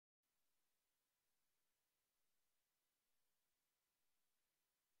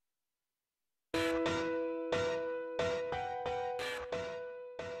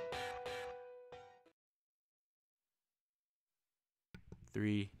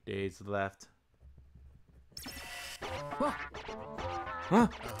3 days left. Huh?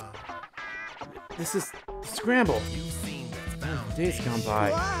 This is scramble. Days gone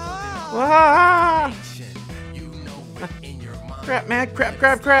by. Ah! Crap, man. Crap.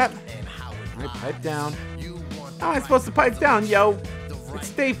 Alright, pipe down. How am I supposed to pipe down, yo?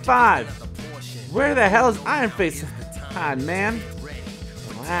 It's day 5. Where the hell is Iron Face? God, man.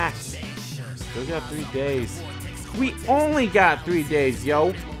 Relax. Still got 3 days. We only got 3 days,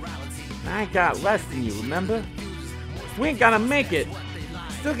 yo. I got less than you, remember? We ain't gonna make it.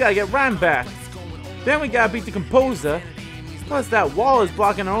 Still gotta get Rhyme back. Then we gotta beat the Composer. Plus that wall is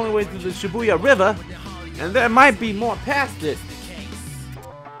blocking our only way through the Shibuya River. And there might be more past it.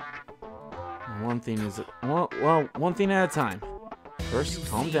 One thing at a time. First,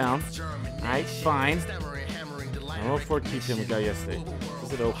 calm down. Alright, fine. Oh, Fort Keep him we got yesterday.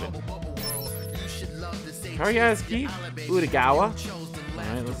 Is it open? Kariya's Keep? Utagawa?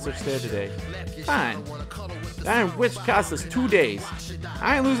 Alright, let's search there today. Fine. That witch cost us 2 days.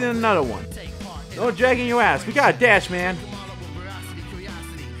 I ain't losing another one. No dragging your ass. We got a dash, man.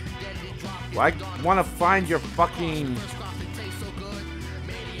 Well, I want to find your fucking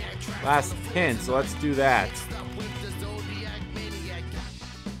last hint, so let's do that.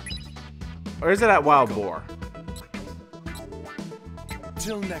 Or is it at Wild Boar?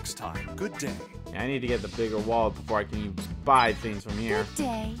 Till next time, good day. Yeah, I need to get the bigger wallet before I can even buy things from here. Good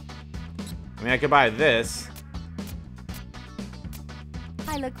day. I mean, I could buy this.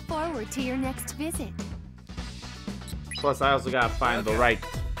 I look forward to your next visit. Plus, I also gotta find the right.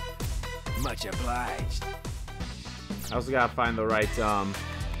 Much obliged. I also gotta find the right.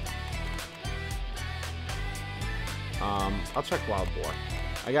 I'll check Wild Boar.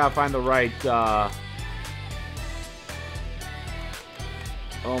 I gotta find the right.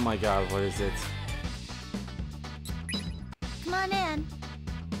 Oh my God, what is it? Come on in.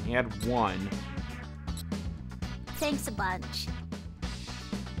 He had one. Thanks a bunch.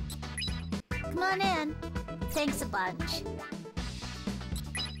 Come on in. Thanks a bunch.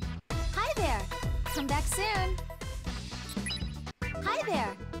 Hi there. Come back soon. Hi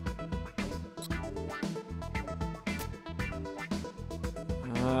there.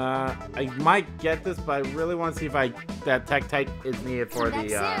 I might get this, but I really want to see if that Tektite is needed for Come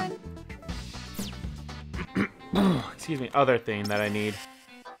back the excuse me, other thing that I need.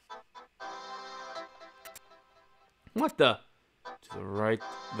 What the? To the right,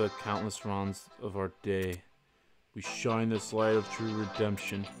 the countless rounds of our day, we shine this light of true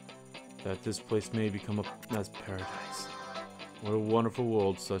redemption, that this place may become as paradise. What a wonderful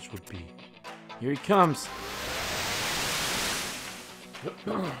world such would be. Here he comes.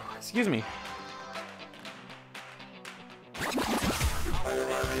 Excuse me.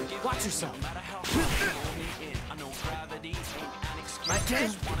 Watch yourself. I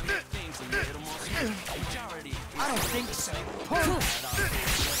can. I don't think so.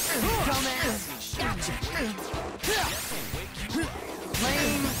 Dumbass. Gotcha.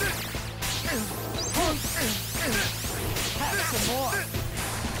 Lame. Have some more.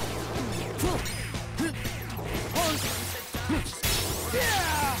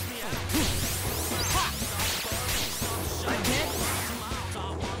 I can't.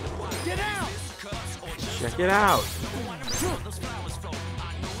 Get out. Check it out.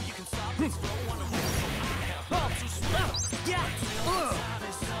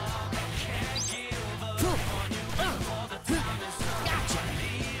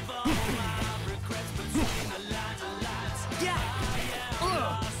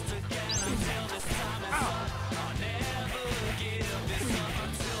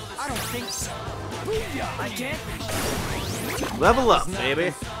 I don't think so. I can't. Level up,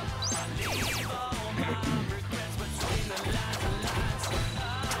 baby.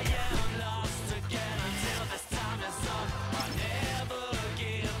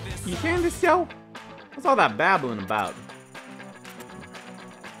 You hearing this, yo? What's all that babbling about?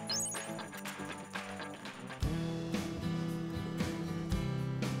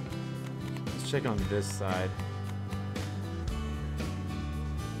 Let's check on this side.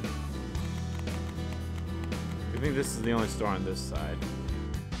 I think this is the only store on this side.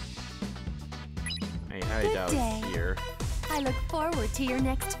 Hey, I Good doubt day. it's here. I look forward to your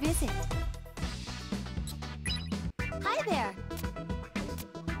next visit. Hi there.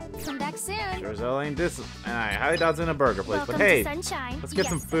 Come back soon. Sure as hell ain't this. And I highly doubt it's in a burger place. Welcome But hey, to Sunshine. let's get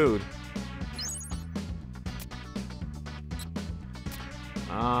some Yes. food.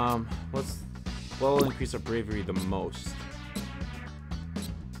 What will increase our bravery the most?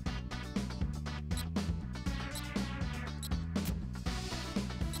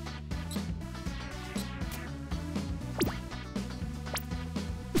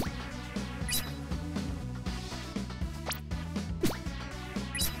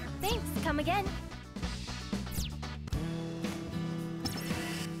 Come again.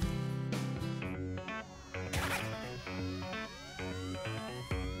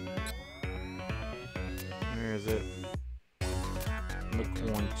 Where is it? The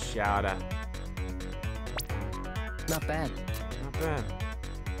corn chowder. Not bad. Not bad.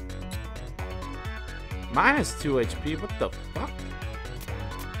 Minus 2 HP, what the fuck?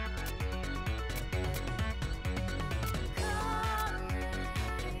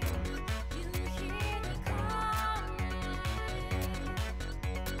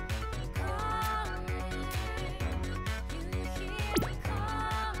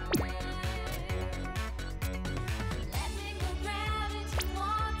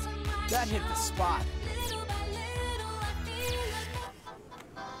 That hit the spot.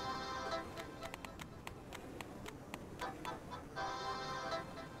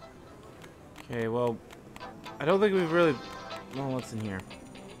 Okay, well, I don't think we've really... Well, what's in here?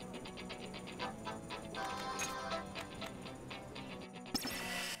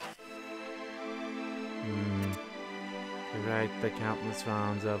 To right the countless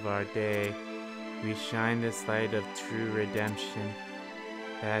wrongs of our day, we shine this light of true redemption,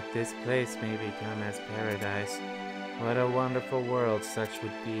 that this place may become as paradise. What a wonderful world such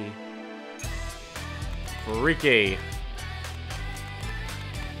would be. Freaky!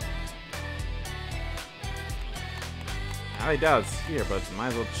 I doubt it's here, but might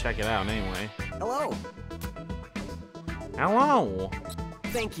as well check it out anyway. Hello. Hello!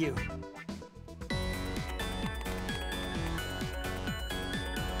 Thank you.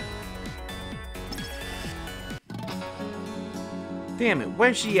 Damn it,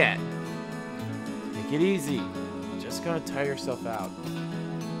 where's she at? Take it easy. Just gonna tire yourself out.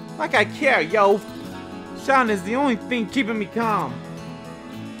 Like I care, yo! Shouting is the only thing keeping me calm.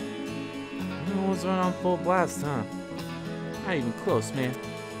 I was running on full blast, huh? Not even close, man.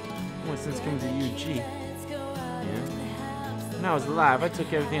 Only since coming to UG. Yeah. When I was alive, I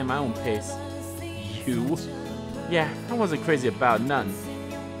took everything at my own pace. You? Yeah, I wasn't crazy about nothing.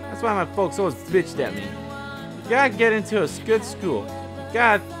 That's why my folks always bitched at me. You gotta get into a good school. You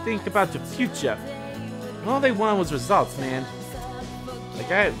gotta think about your future. And all they wanted was results, man.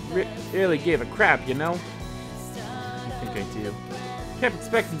 Like I really gave a crap, you know? I think I do. Kept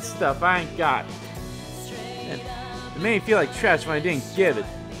expecting stuff I ain't got. And it made me feel like trash when I didn't give it.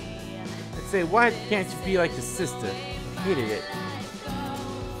 I'd say, why can't you be like your sister? I hated it.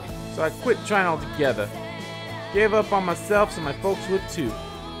 So I quit trying altogether. Gave up on myself so my folks would too.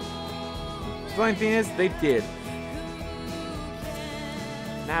 The funny thing is, they did.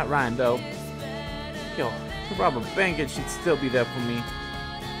 Not Ryan though. Yo, Robert Bankett should still be there for me.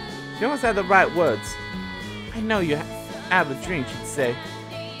 She almost had the right words. I know you have a dream, she'd say.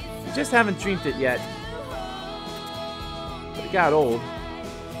 You just haven't dreamed it yet. But it got old,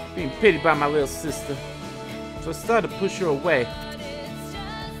 being pitied by my little sister. So I started to push her away.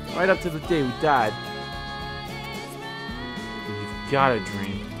 Right up to the day we died. You've got a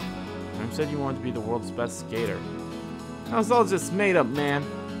dream. Mom said you wanted to be the world's best skater. That was all just made up, man.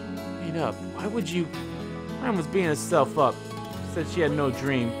 Made up. Why would you? Mom was beating herself up. Said she had no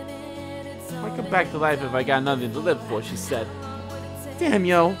dream. I'd come back to life if I got nothing to live for, she said. Damn,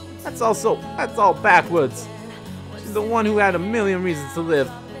 yo. That's all backwards. She's the one who had a million reasons to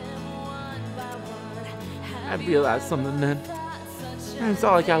live. I realized something then. That's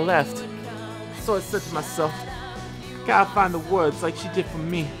all I got left. So I said to myself, gotta find the words like she did for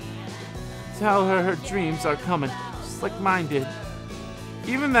me. Tell her her dreams are coming, just like mine did.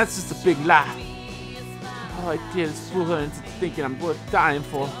 Even that's just a big lie. All I did is fool her into thinking I'm worth dying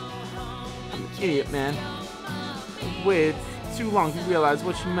for. I'm an idiot, man. I've waited too long to realize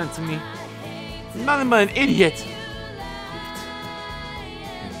what she meant to me. I'm nothing but an idiot.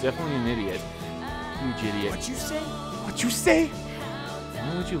 I'm definitely an idiot. Huge idiot. What you say? What you say?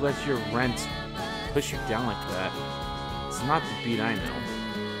 Why would you let your rent push you down like that? It's not the beat I know.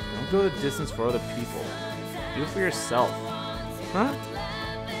 Don't go the distance for other people. Do it for yourself. Huh?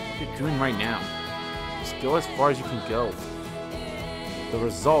 What you're doing right now. Just go as far as you can go. The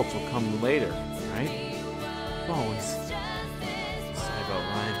results will come later, right? Always. Sorry about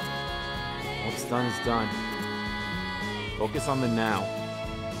Ryan. What's done is done. Focus on the now.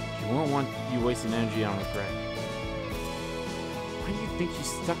 She won't want you wasting energy on regret. Why do you think she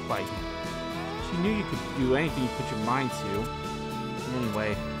stuck by you? She knew you could do anything you put your mind to.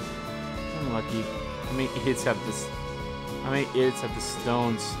 Anyway, I'm lucky. How many idiots have the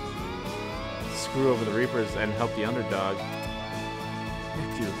stones to screw over the Reapers and help the underdog?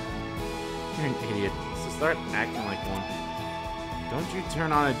 Neku, you're an idiot, so start acting like one. Don't you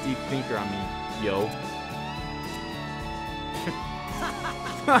turn on a deep thinker on me, yo.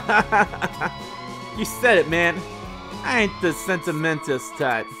 You said it, man. I ain't the sentimentalist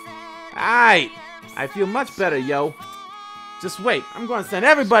type. Aight, I feel much better, yo. Just wait, I'm gonna send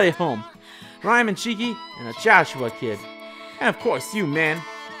everybody home. Rhyme and Cheeky and a Joshua kid. And of course you, man.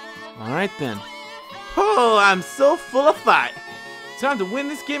 Alright then. Oh, I'm so full of fight. Time to win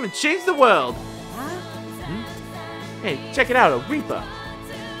this game and change the world. Hey, check it out, a Reaper.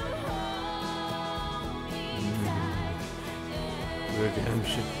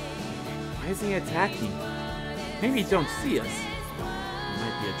 Redemption. Why isn't he attacking? Maybe he don't see us. It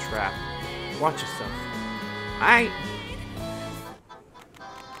might be a trap. Watch yourself.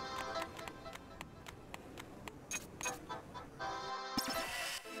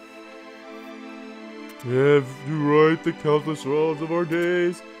 Have you right the countless wrongs of our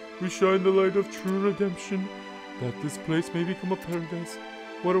days? We shine the light of true redemption, that this place may become a paradise.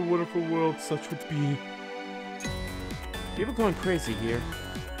 What a wonderful world such would be. People going crazy here.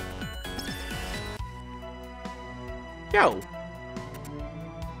 Yo,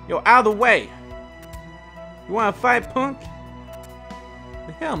 out of the way. You wanna fight, punk?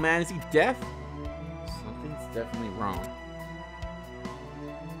 The hell, man, is he deaf? Something's definitely wrong.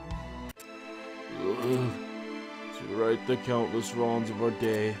 To right the countless wrongs of our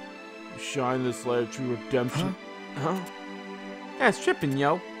day, we shine this light of true redemption. Huh? Yeah, it's tripping,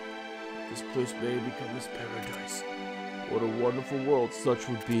 yo. This place may become his paradise. What a wonderful world such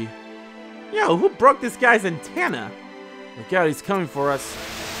would be. Yo, who broke this guy's antenna? Look out, he's coming for us.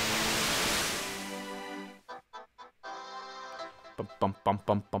 Bum, bum, bum,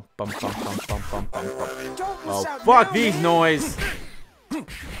 bum, bum, bum, bum, bum, bum, bum, bum, bum. Oh, fuck these noise.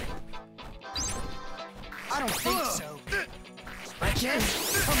 I don't think so. I can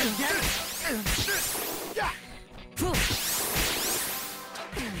come and get it.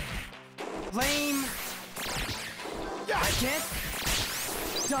 Lame. I can't.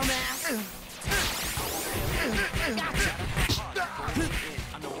 Dumbass. Gotcha.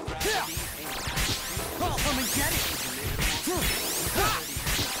 Come and get it.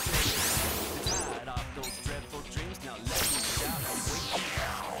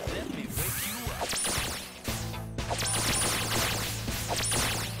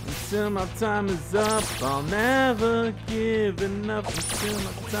 Until my time is up, I'll never give enough. Until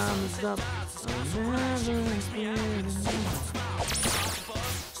my time is up, I'll never give enough.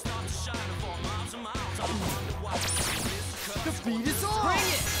 The beat is on.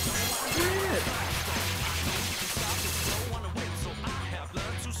 Bring it.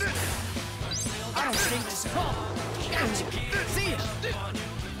 I don't think so. Gotcha. See ya.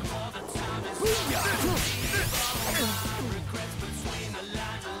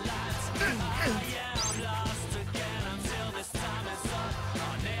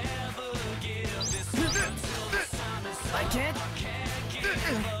 I can't.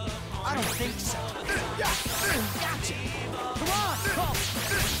 I don't think so. Gotcha. Come on.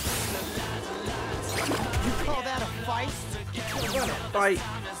 You call that a fight? Fight.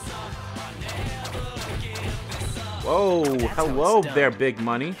 Whoa, hello there, big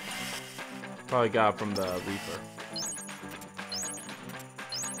money. Probably got it from the Reaper.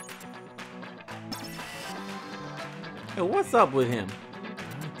 Hey, what's up with him?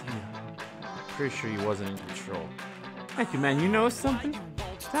 Pretty sure he wasn't in control. Thank you, man. You know something?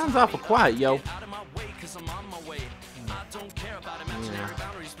 Sounds awful quiet, yo. Yeah,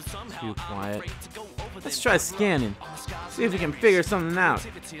 too quiet. Let's try scanning. See if we can figure something out.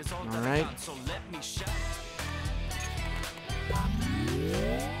 Alright.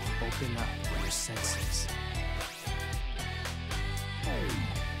 Open up your senses.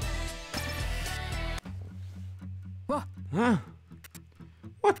 What? Huh?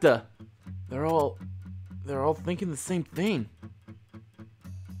 What the? They're all thinking the same thing.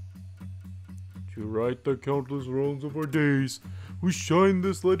 To right the countless wrongs of our days, we shine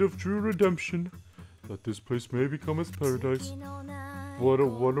this light of true redemption, that this place may become his paradise. What a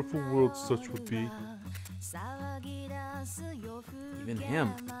wonderful world such would be. Even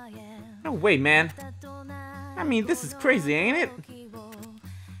him. No way, man. I mean, this is crazy, ain't it?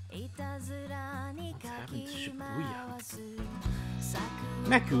 What's happened to Shibuya?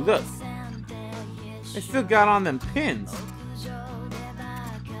 Neku, look. They still got on them pins.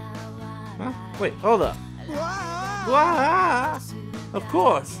 Huh? Wait, hold up. Wah! Of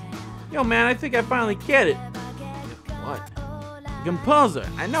course. Yo, man, I think I finally get it. What? The composer.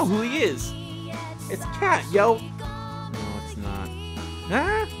 I know who he is. It's Cat, yo. No, it's not.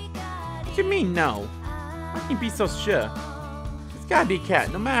 Huh? What you mean, no? How can you be so sure? It's gotta be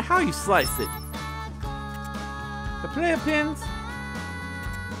Cat, no matter how you slice it. The player pins,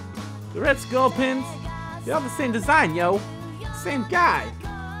 the red skull pins, they all the same design, yo. Same guy.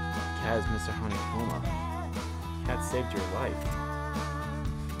 Cat is Mr. Honeycomb. Cat saved your life.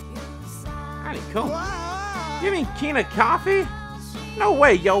 Honeycomb? You mean Kina Coffee? No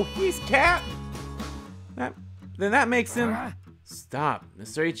way, yo, he's Cat. Then that makes him... Stop.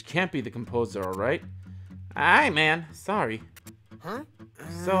 Mr. H can't be the composer, alright? Alright, man. Sorry. Huh?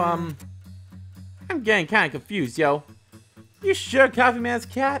 So, I'm getting kind of confused, yo. You sure Coffee Man's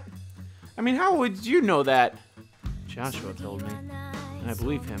Cat? I mean, how would you know that? Joshua told me, and I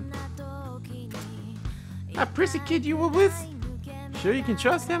believe him. That prissy kid you were with? Sure you can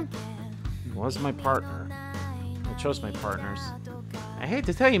trust him? He was my partner. I trust my partners. I hate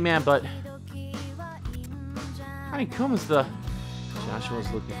to tell you, man, but... Honeycomb is the... Joshua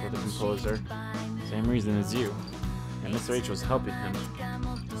was looking for the composer. Same reason as you. And Mr. H was helping him.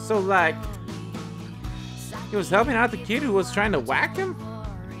 So, like... He was helping out the kid who was trying to whack him?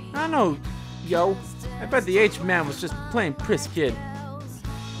 I don't know, yo. I bet the H-man was just playing Priss Kid.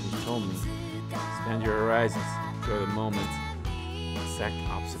 He told me, expand your horizons, enjoy the moment. The exact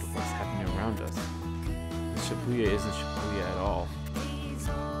opposite of what's happening around us. This Shibuya isn't Shibuya at all.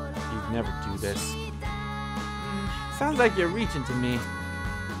 You'd never do this. Sounds like you're reaching to me.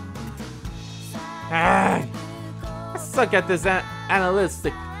 I suck at this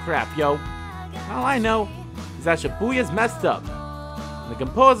analytic crap, yo. All I know is that Shibuya's messed up. The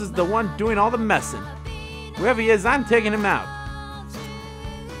composer's the one doing all the messing. Whoever he is, I'm taking him out.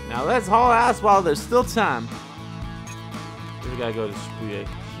 Now let's haul ass while there's still time. We gotta go to Shibuya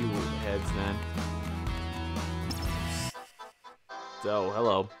Q heads then. So,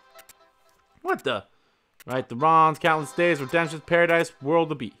 hello. What the? Right, the wrongs, countless days, redemption's paradise, world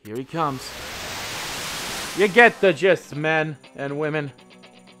to beat. Here he comes. You get the gist, men and women.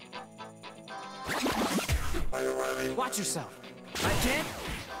 Watch yourself. Again?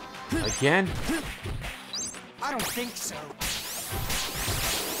 Again? I don't think so.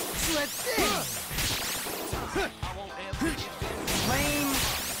 Let's see. Lame.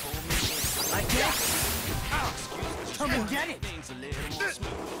 Again? Come and get it.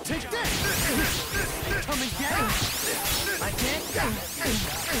 Take that. Come and get it. Again?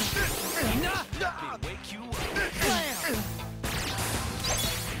 Enough. Blam.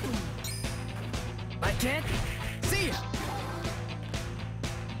 Again? See ya.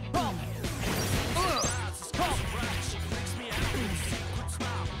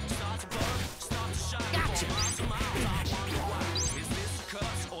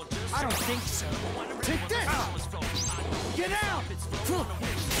 I don't think so. Take this! Get out!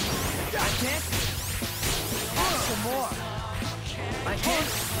 I can't. Some more. I can't.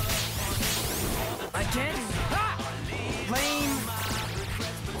 I can't. Lame.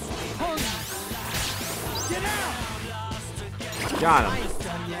 Get out! Got him. I ain't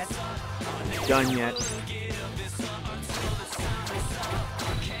done yet. Done yet.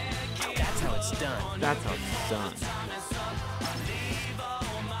 That's how it's done. That's how it's done.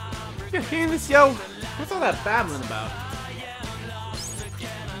 You hearing this, yo? What's all that babbling about?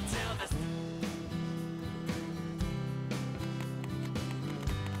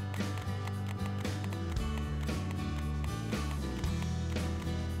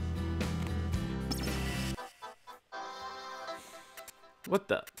 What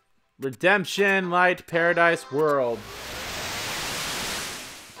the? Redemption, light, paradise, world.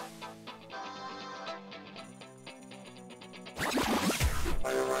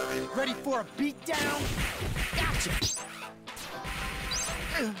 Ready for a beatdown? Gotcha!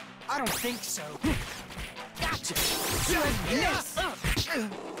 I don't think so. Gotcha! Yes! Blam!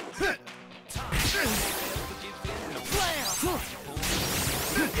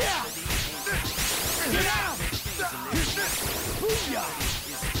 Get out! Booyah!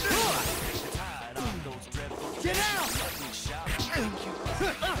 Get out!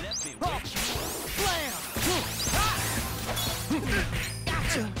 Blam!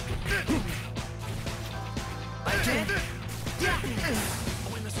 Gotcha! I can't.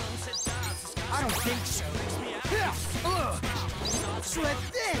 I don't think so. Shred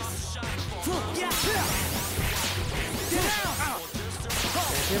this. Get out.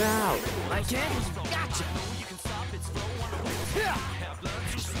 Get out. I can't. Gotcha.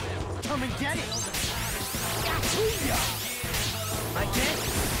 Come and get it. Gotcha. I can't.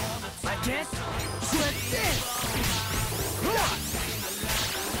 I can't. Shred this.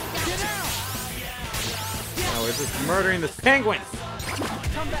 Get out. Now we're just murdering this penguin.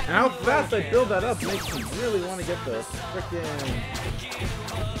 And how fast I build that up makes me really want to get the frickin'...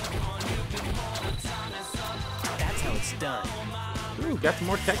 That's how it's done. Ooh, got some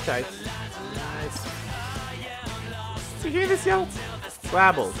more Tektites. Nice. Did you hear this, yo?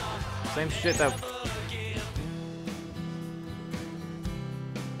 Flabble. Same shit that...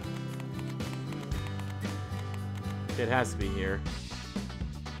 It has to be here.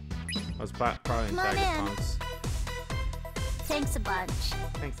 I was probably in Come on in. Punks. Thanks a bunch.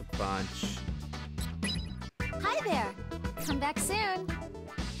 Thanks a bunch. Hi there. Come back soon.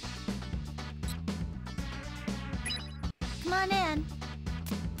 Come on in.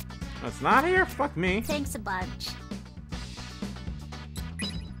 Oh, it's not here? Fuck me. Thanks a bunch.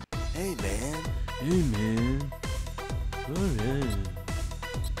 Hey, man. Hey, man. Alright.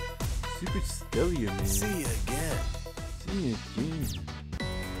 Super stellar, man. See you again. See you again.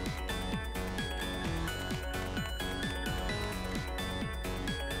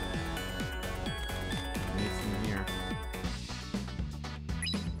 It's in here.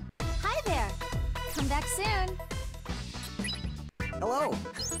 Hi there. Come back soon. Hello.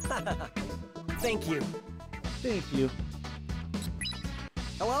 Thank you. Thank you.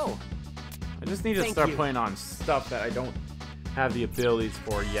 Hello. I just need to Thank start you. playing on stuff that I don't have the abilities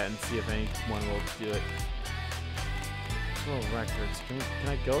for yet and see if anyone will do it. World records. Can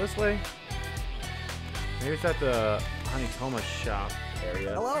I go this way? Maybe it's at the Honeycomb shop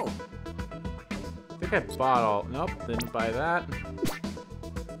area. Hello. I think I bought all. Nope, didn't buy that.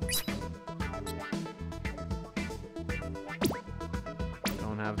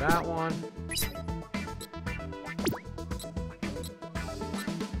 Don't have that one.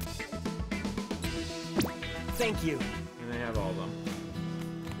 Thank you. And they have all of them.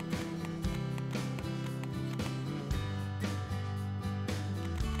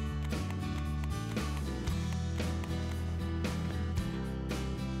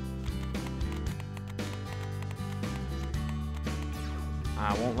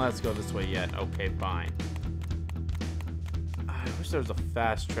 Won't let us go this way yet. Okay, fine. I wish there was a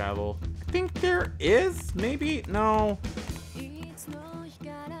fast travel. I think there is, maybe? No.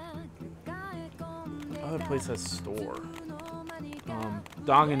 Other place has store.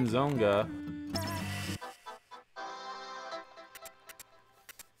 Donganzonga.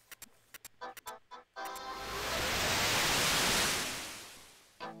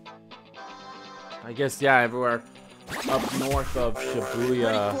 I guess, yeah, everywhere up north of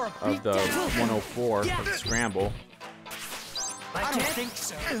Shibuya of the 104 for the scramble. I don't think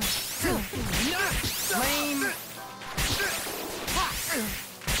so. Lame.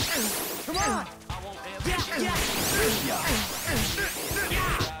 Come on.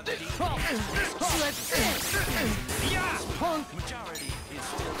 Punk.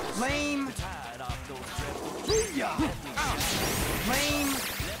 Lame. Lame.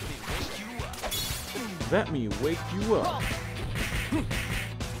 Let me wake you up.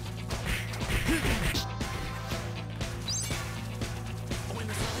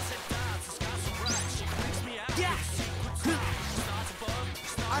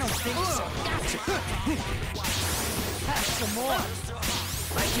 I don't think so. Have some more.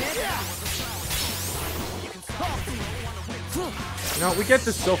 You know, we get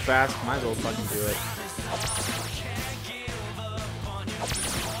this so fast, might as well fucking do it.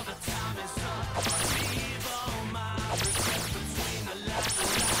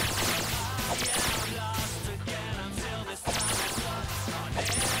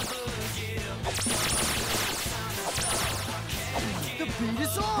 The beat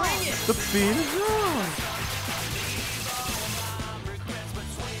is on. Bring it. The beat is on.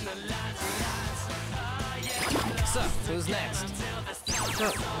 So, who's next? What's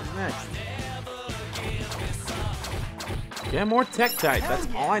up? What's next? Get more Tektite. That's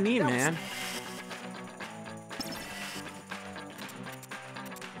all I need, man.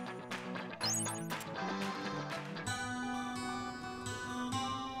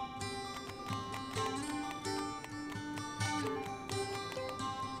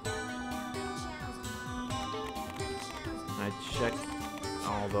 I checked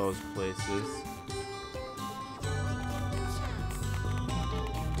all those places.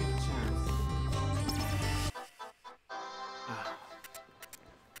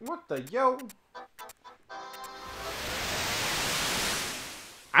 What the yo?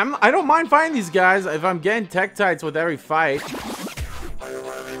 I don't mind fighting these guys if I'm getting Tektites with every fight.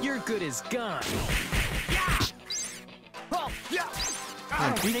 You're good as gone.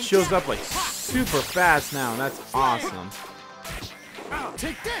 Man, Beat shows up like super fast now, and that's awesome.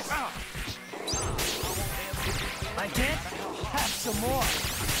 Take this. I can't have some more.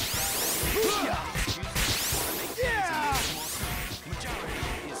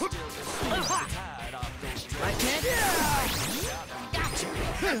 I can't.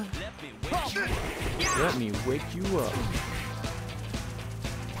 Let me wake you up.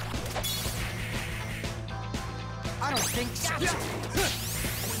 I don't think so.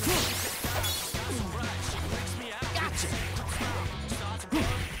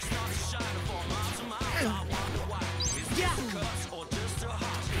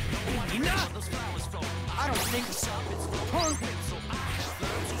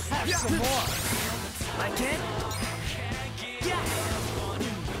 Have some more. Like it? Yeah.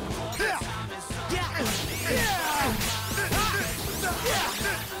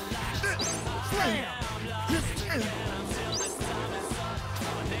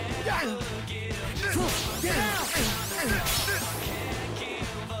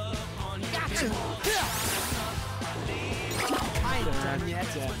 I ain't done yet.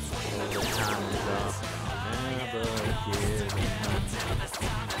 The time is up. Never give up.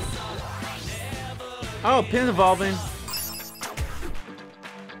 Oh, pin evolving.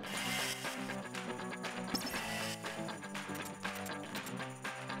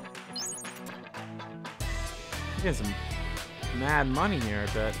 Get some mad money here,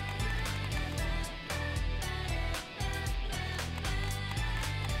 I bet.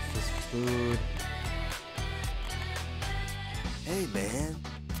 This is food. Hey, man.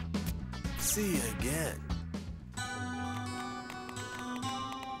 See you again.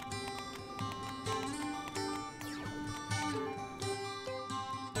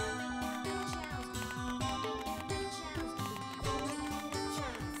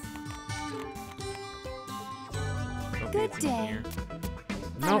 Okay, Good it's in day. here.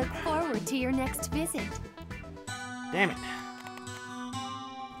 I Nope. look forward to your next visit. Damn it.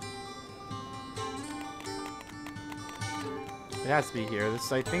 It has to be here.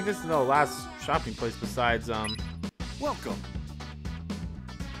 I think this is the last shopping place besides Welcome.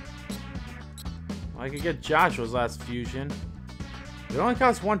 I could get Joshua's last fusion. It only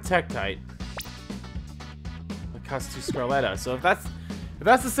costs 1 Tektite. It costs 2 Scarletta. So if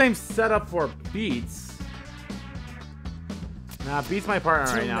that's the same setup for Beats. Nah, Beats my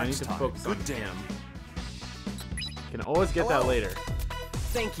partner right now. I need to focus on him. Can always get that later.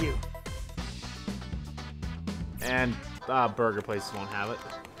 Thank you. And burger places won't have it.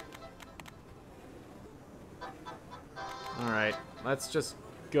 Alright, let's just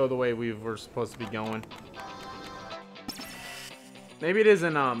go the way we were supposed to be going. Maybe it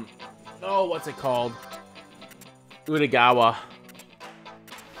isn't, oh, what's it called? Utagawa.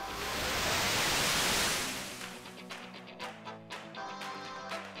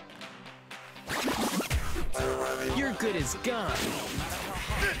 You're good as gone.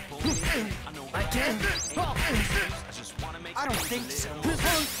 I can? I don't think so.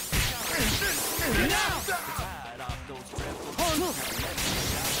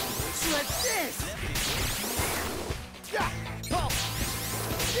 Like this. Yeah. Gotcha.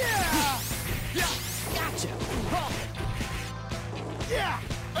 Yeah.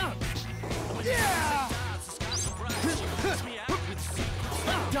 Yeah.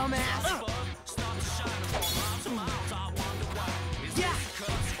 Dumbass. Yeah.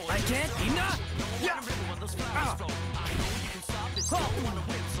 I can't. Enough. Yeah.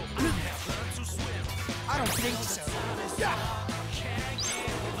 I don't think so. Yeah.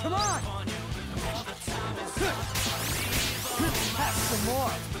 Come on. Have some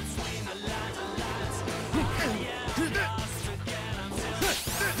more.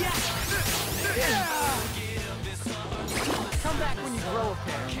 Come back when you grow a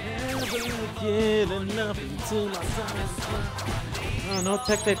pair. Never get enough until my time. Oh, no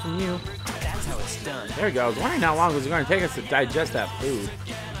Tektite from you. That's how it's done. There we go. I was wondering how long it was going to take us to digest that food.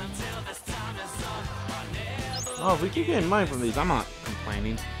 Oh, if we keep getting money from these, I'm not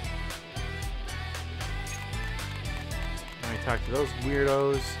complaining. Alright, talk to those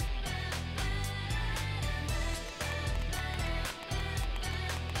weirdos.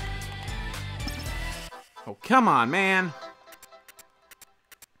 Oh, come on, man.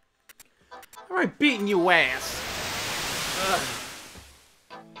 Alright, beating you ass. Ugh.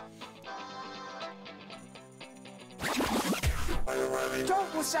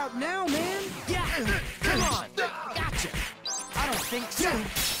 Don't wuss out now, man. Yeah. Come on. Gotcha. I don't think so.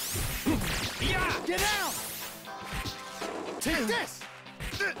 Yeah. Get out. Take this.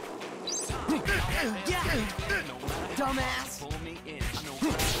 Yeah. Dumbass.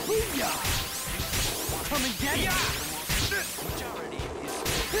 Booyah. Come and get ya.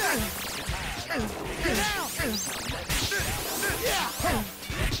 Get out. Yeah.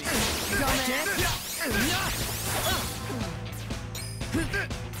 Dumbass.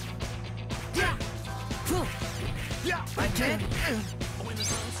 Yeah. I can?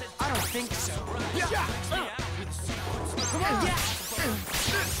 I don't think so. Yeah. Come on. Yeah.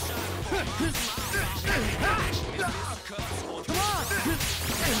 Come on.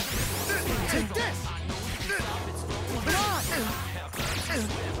 Take this. Come on.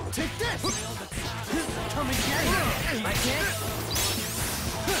 Take this. Come and get it. I can?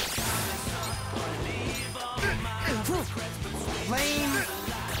 Lame.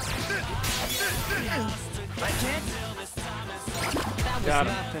 I can't. That Got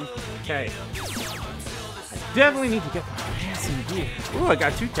him. Okay. I definitely need to get my ass in gear. Ooh, I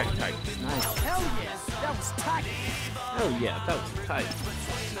got 2 tech types. Nice. Hell yeah, that was tight. Oh yeah, that was tight.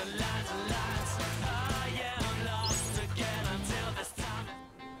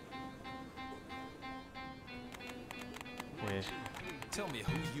 Okay. Tell me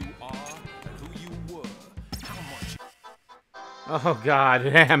who you are and who you were. How much? Oh god,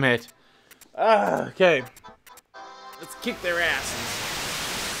 damn it. Okay. Let's kick their asses.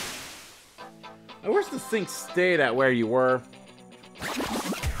 I wish the thing stayed at where you were.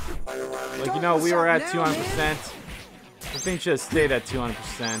 Like, you know, we were at 200%. The thing should have stayed at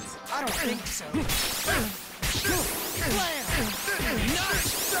 200%. I don't think so.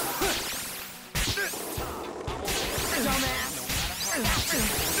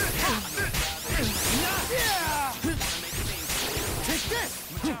 Take this!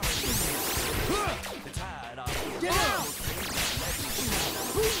 Get out!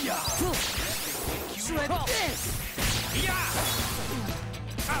 Shred this!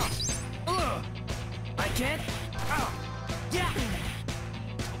 I can't. Yeah.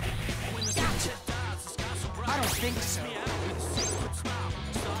 Gotcha. I don't think so.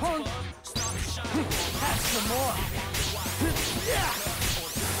 Punk. Have some more.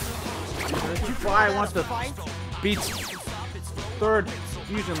 That's why I want the beats 3rd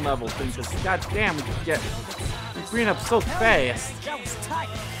fusion level thing, because goddamn, we could get green up so fast. That was tight.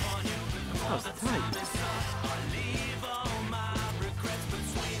 That was tight.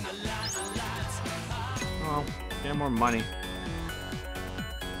 Oh, get more money.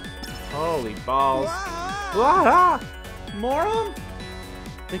 Holy balls. Ah! More of them?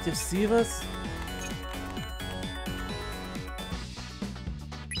 They deceive us?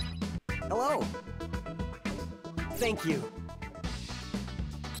 Hello. Thank you.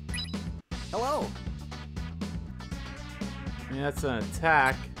 Hello. I mean, that's an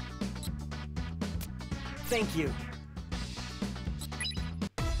attack. Thank you.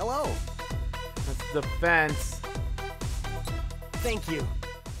 Hello. That's defense. Thank you.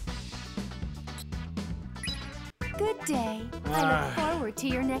 Good day. I look forward to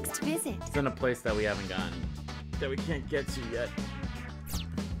your next visit. It's in a place that we haven't gotten. That we can't get to yet.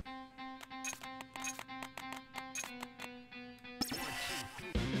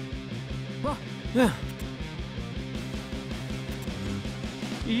 Yeah.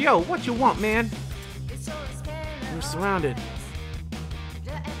 Yo, what you want, man? We're surrounded.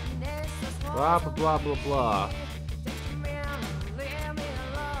 Blah, blah, blah, blah, blah.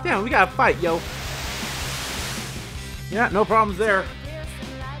 Damn, we gotta fight, yo. Yeah, no problems there.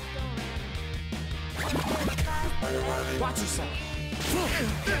 Watch yourself.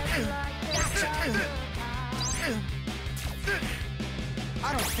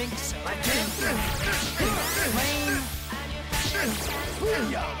 I don't think so. I can't. Lane.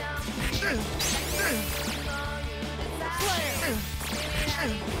 Flare.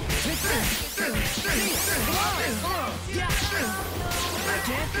 Take this. I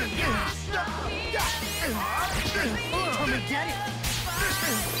can't. Come and get it.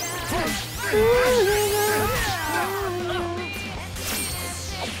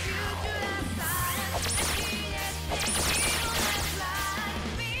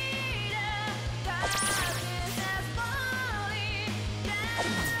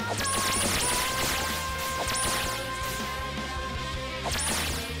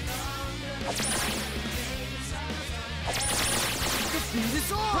 Beat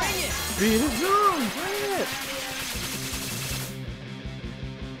it on! Bring it! Beat it on! Bring it!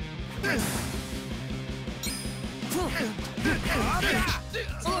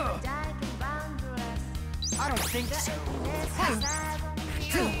 I don't think so.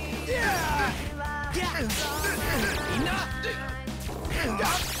 Enough!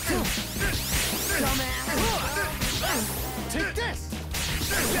 Dumbass! Take this!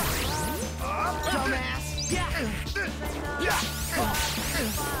 Dumbass! Get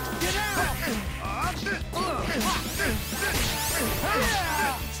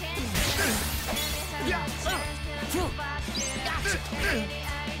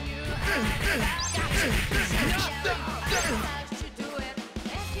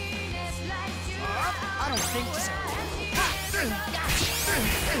I don't think so.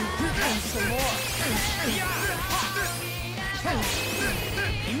 Some more.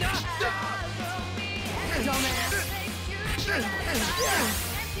 Enough! Dumbass!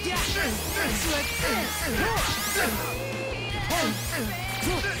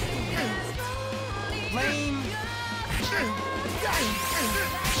 Lame!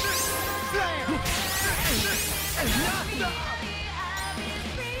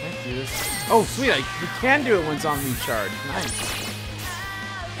 Thank you. Oh, sweet! You can do it when it's on recharge. Nice.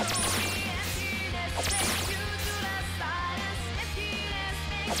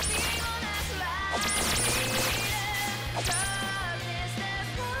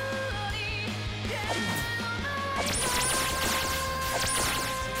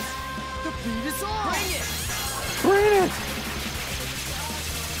 beat is on. Bring it.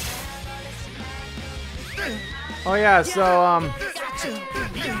 Bring it! Oh yeah, so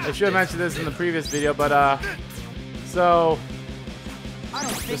I should have mentioned this in the previous video, but so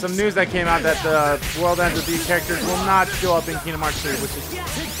there's some news that came out that the World Ends with these characters will not show up in Kingdom Hearts 3, which is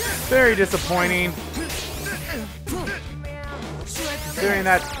very disappointing.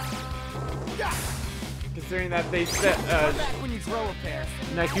 Considering that they said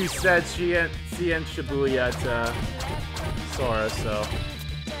Neku said she and Shibuya to Sora, so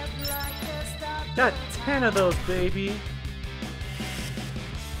got 10 of those, baby.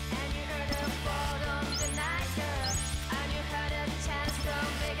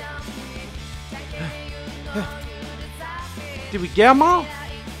 Did we get them all?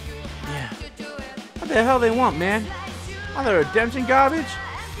 Yeah. What the hell they want, man? All the redemption garbage?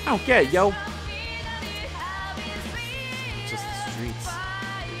 I don't get it, yo. Just the streets. So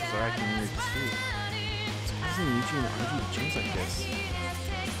I can read too. It's causing Yuji and Argy to change like this.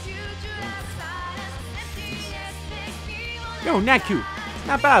 Yo, Neku!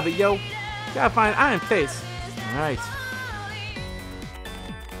 Not bad, but yo. Gotta find Iron Face. Alright.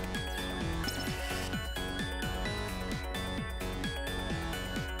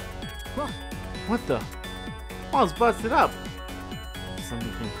 What the? Wall's busted up.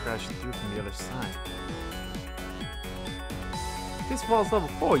 Something came crashing through from the other side. This wall's level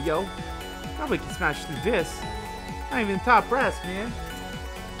 4, yo. Nobody can smash through this. Not even top brass, man.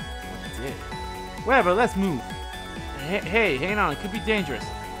 What did? Whatever, let's move. Hey, hang on, it could be dangerous.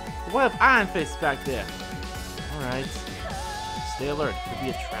 But what if Iron Fist is back there? Alright. Stay alert, it could be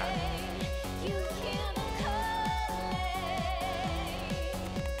a trap.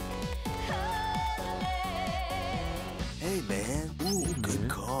 Hey, man. Ooh, good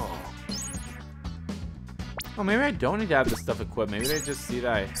call. Oh, maybe I don't need to have this stuff equipped. Maybe they just see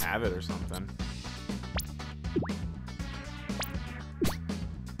that I have it or something.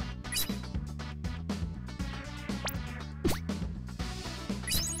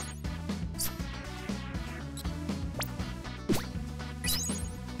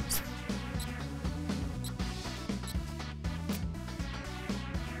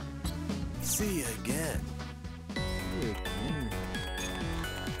 See you again.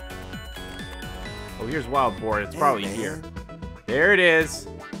 Oh, here's Wild Boar. It's probably here. There it is.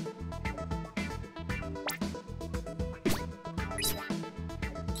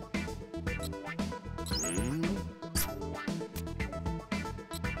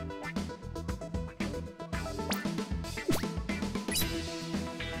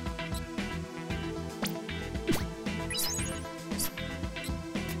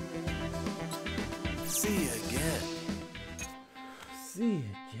 See you again. See you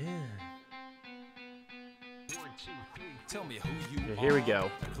again. Tell me who you Okay, here we go.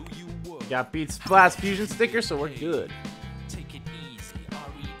 who you were. Got Beats Blast Fusion sticker, so we're good. Take it easy.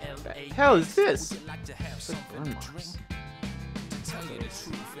 What the hell is this? Like to have It's like something burn to drink. marks. Tell you the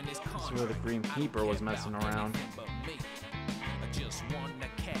truth in this This is where the Green Keeper was messing around.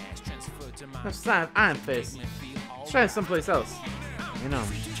 No sign of Iron Face. Let's try it someplace else. You know,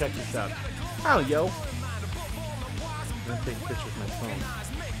 check this out. Oh, yo. I'm gonna take a picture with my phone.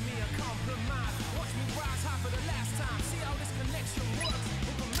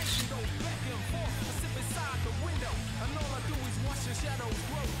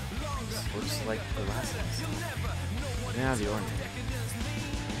 Looks like the last episode. Now the ordinary.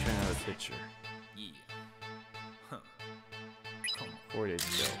 I'm trying out a picture. 4 days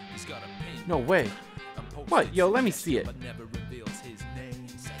ago. No way. What? Yo, let me see it.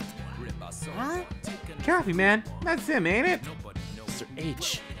 Huh? Coffee, man. That's him, ain't it? Mr.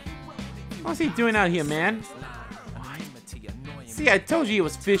 H. What's he doing out here, man? See, I told you he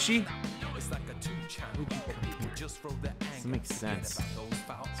was fishy. Would you come here? Doesn't make sense. This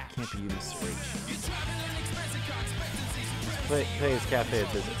can't be you, Mr. H. Let's pay his cafe a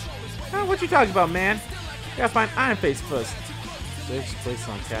visit. Oh, what you talking about, man? Gotta find Iron Face first. There's a place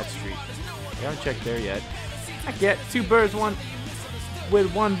on Cat Street. I haven't checked there yet. I get 2 birds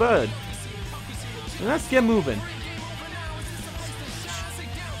with 1 bird. And let's get moving.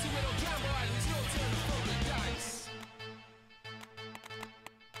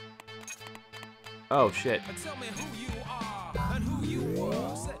 Oh shit.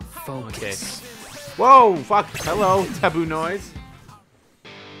 Okay. Whoa! Fuck! Hello, taboo noise.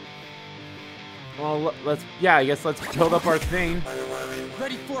 Well, I guess let's build up our thing.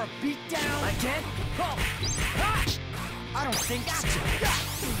 Ready for a beatdown again? I don't think so.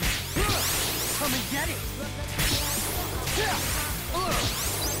 Come and get it.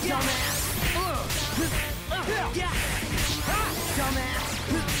 Dumbass.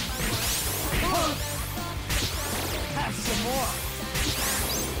 Dumbass. Have some more.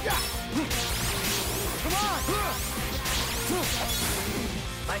 Come on.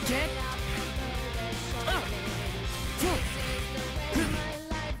 Like it?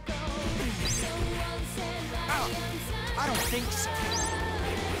 I don't think so.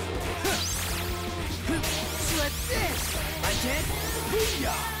 Slip this. Like it?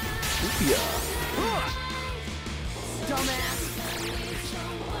 Booyah. Dumbass.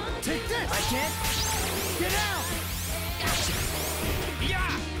 Take this. Like it? Get out. Gotcha.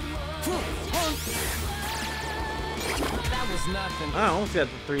 Yeah. That was nothing. I almost got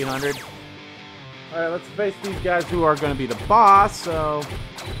the 300. Alright, let's face these guys who are going to be the boss, so...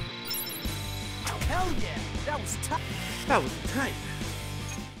 Hell yeah. That was tough. That was tight.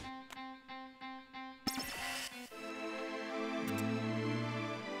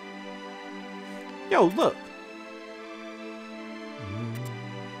 Yo, look.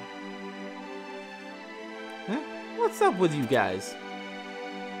 Huh? What's up with you guys?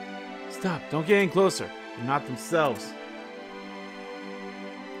 Stop, don't get any closer. They're not themselves.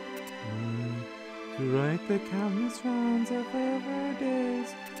 To right the countless wrongs of our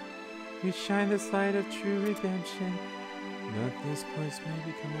days, we shine this light of true redemption. That this place may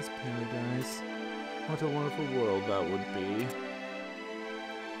become as paradise. What a wonderful world that would be.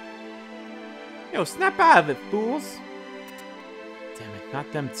 Yo, snap out of it, fools! Damn it,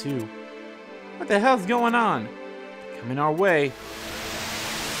 not them too. What the hell's going on? They're coming our way.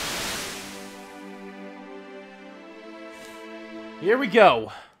 Here we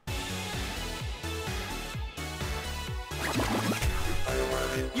go.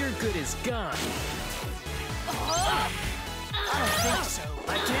 You're good as gone. I don't think so. I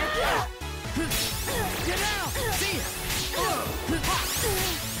can't. Get out! See ya!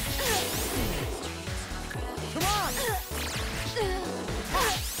 Come on!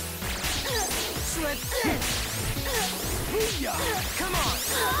 Slip this! Booyah! Come on,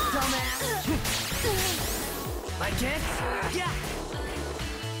 dumbass! I can't. Yeah!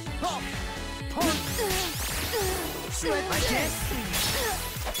 Oh! Punk! Slip! I can't.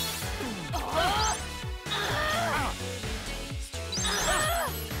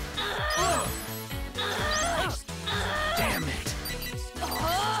 Damn it!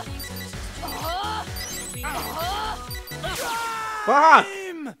 Fuck!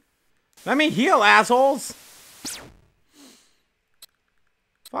 Let me heal, assholes!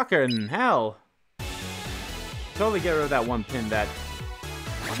 Fucking hell. Totally get rid of that one pin that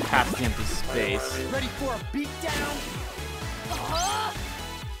passed the empty space. Ready for a beatdown?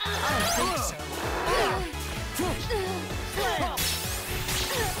 I don't think so.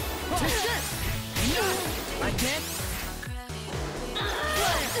 Take this! I can't.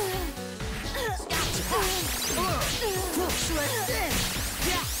 Like this!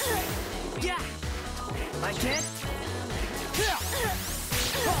 Yeah! I can't.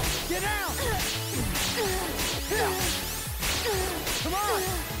 Get out! Come on!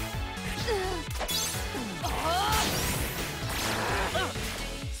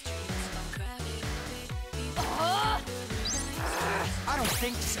 I don't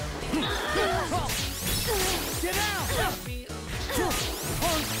think so. Get out!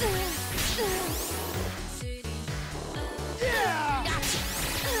 Yeah! Gotcha!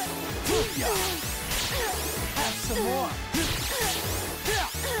 Have some more.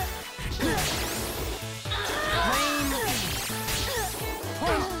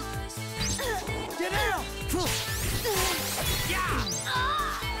 Get out! Yeah!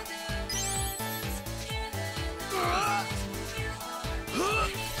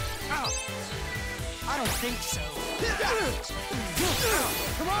 I don't think so.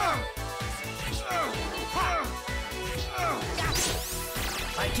 Come on! Gotcha!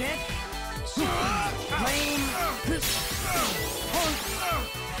 I can't. Lame.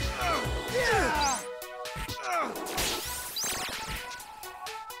 Yeah!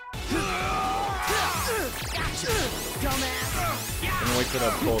 Gotcha! Dumbass! Gonna wait for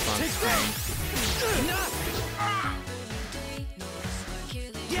that bolt on screen.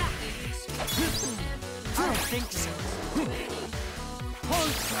 Yeah! I don't think so.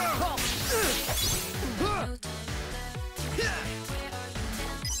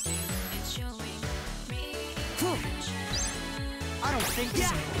 I don't think so.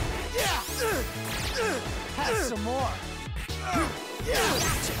 Yeah! Have some more. Yeah!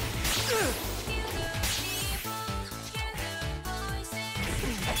 Gotcha!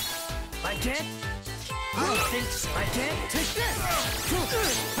 I can't? I don't think so. I can't? Take this!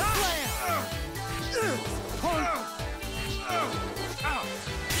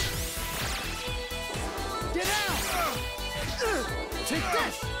 Get out! Take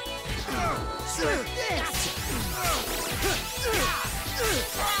this! Slip this!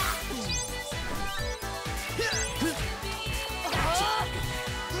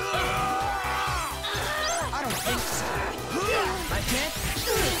 I don't think so. I can't.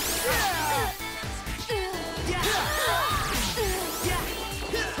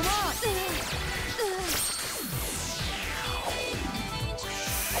 Come on!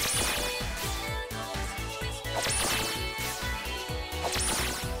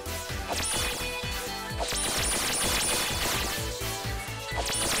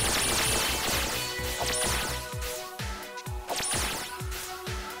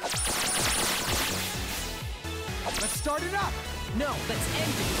 Let's start it up! No, let's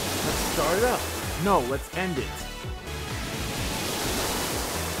end it! Let's start it up. No, let's end it.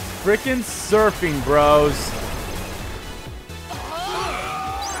 Frickin' surfing, bros.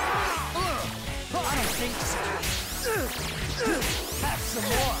 I don't think so. Have some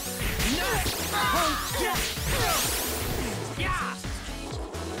more.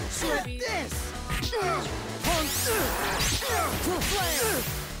 Slip this.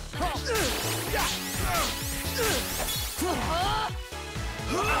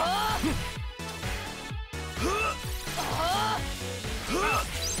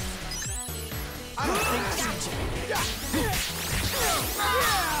 I don't think so.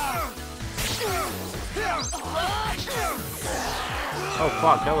 Oh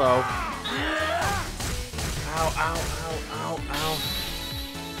fuck, hello. Ow, ow, ow, ow, ow.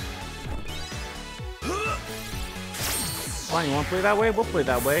 Fine, you wanna play that way? We'll play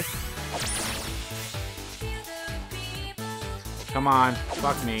that way. Come on.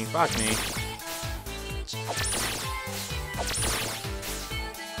 Fuck me. Fuck me.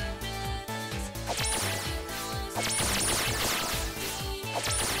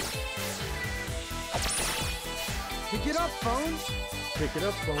 Pick it up, phone. Pick it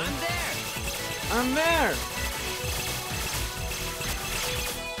up, phone. I'm there. I'm there.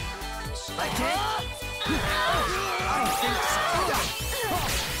 I can't. I don't think so.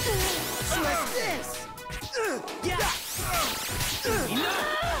 Slip this.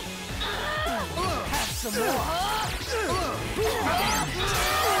 Have some more.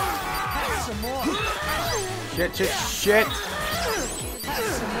 Have some more. Shit, shit, shit. Have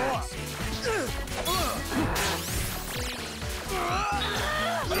some more.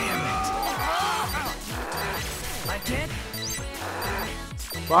 Damn it. I can't.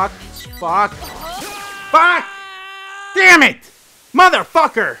 Fuck. Fuck. Fuck! Damn it!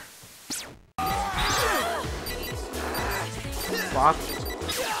 Motherfucker! Fuck.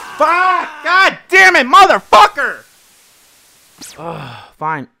 Fuck! God damn it, motherfucker!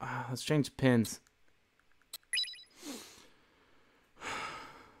 Fine. Let's change pins.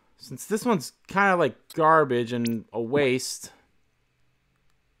 Since this one's kind of like garbage and a waste.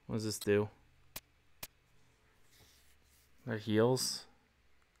 What does this do? Their heals.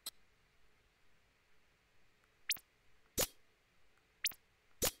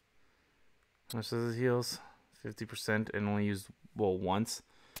 How much does it heals? 50% and only used, well, once.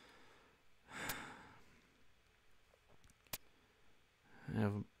 I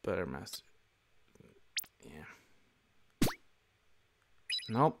have a better master. Yeah.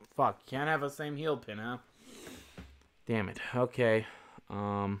 Nope. Fuck. Can't have the same heal pin, huh? Damn it. Okay.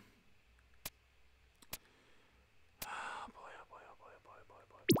 Oh boy.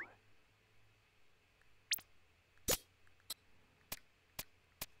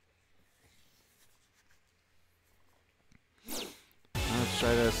 Let's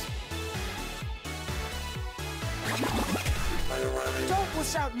try this. Don't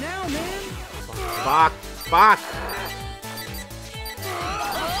push out now, man. Fuck. Fuck.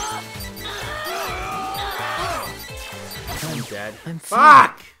 I'm dead.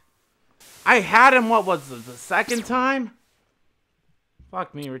 Fuck! I had him, what was it, the second time?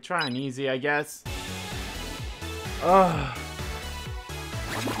 Fuck me, we're trying easy, I guess. Ugh.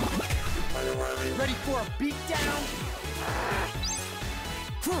 Ready for a beatdown?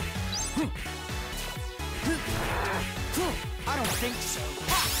 I don't think so.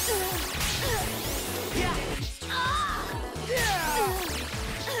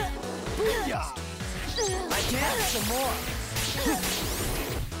 I can't. Some more.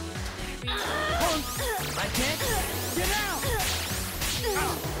 I can't. Get out.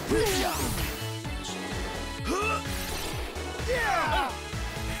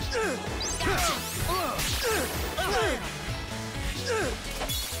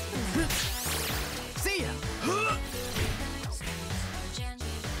 See ya.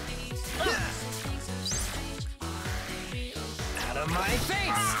 Out of my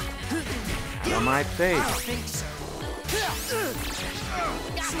face. On my face. I don't think so.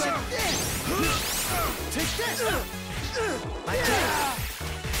 Gotcha. Take this.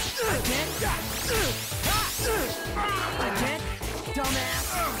 Again, dumbass.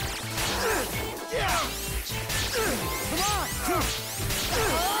 Come on.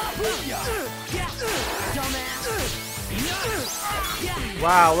 Dumbass.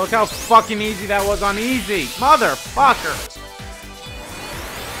 Wow, look how fucking easy that was on easy. Motherfucker.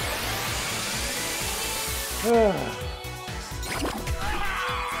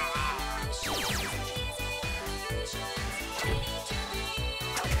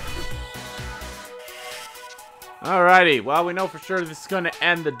 Alrighty, well, we know for sure this is going to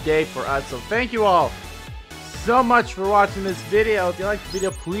end the day for us, so thank you all so much for watching this video. If you liked the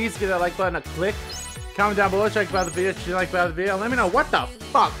video, please give that like button a click. Comment down below, check about the video, if you like about the video, and let me know what the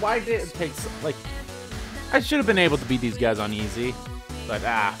fuck, why did it take so, like, I should have been able to beat these guys on easy, but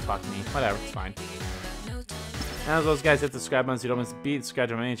fuck me, whatever, it's fine. And as those guys, hit the subscribe button so you don't miss a beat. Subscribe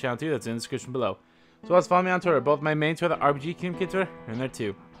to my main channel too, that's in the description below. So let's follow me on Twitter. Both my main Twitter, the RBG Kim Kid Twitter, are in there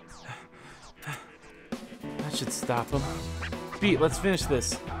too. That should stop him. Beat, let's finish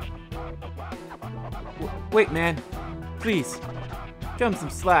this. Wait, man. Please. Give him some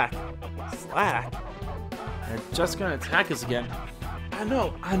slack. Slack? They're just gonna attack us again. I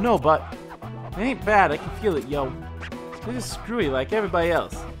know, but it ain't bad. I can feel it, yo. They're just screwy like everybody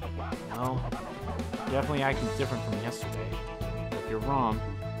else. No. Definitely acting different from yesterday. If you're wrong.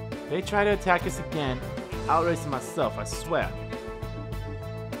 If they try to attack us again, I'll race them myself, I swear.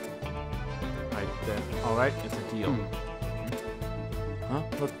 Right then. Alright, it's a deal. Huh?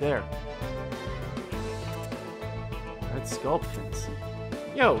 Look there. Red skull pins.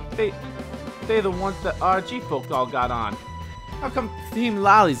 Yo, they the ones that RG folk all got on. How come Team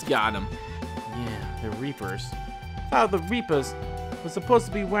Lolly's got them? Yeah, they're Reapers. How the Reapers were supposed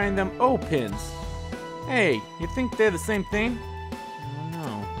to be wearing them O pins. Hey, you think they're the same thing? I don't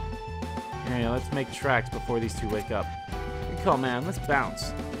know. Hey, let's make tracks before these two wake up. Good call, man. Let's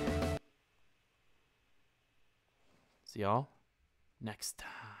bounce. See y'all next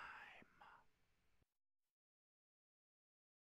time.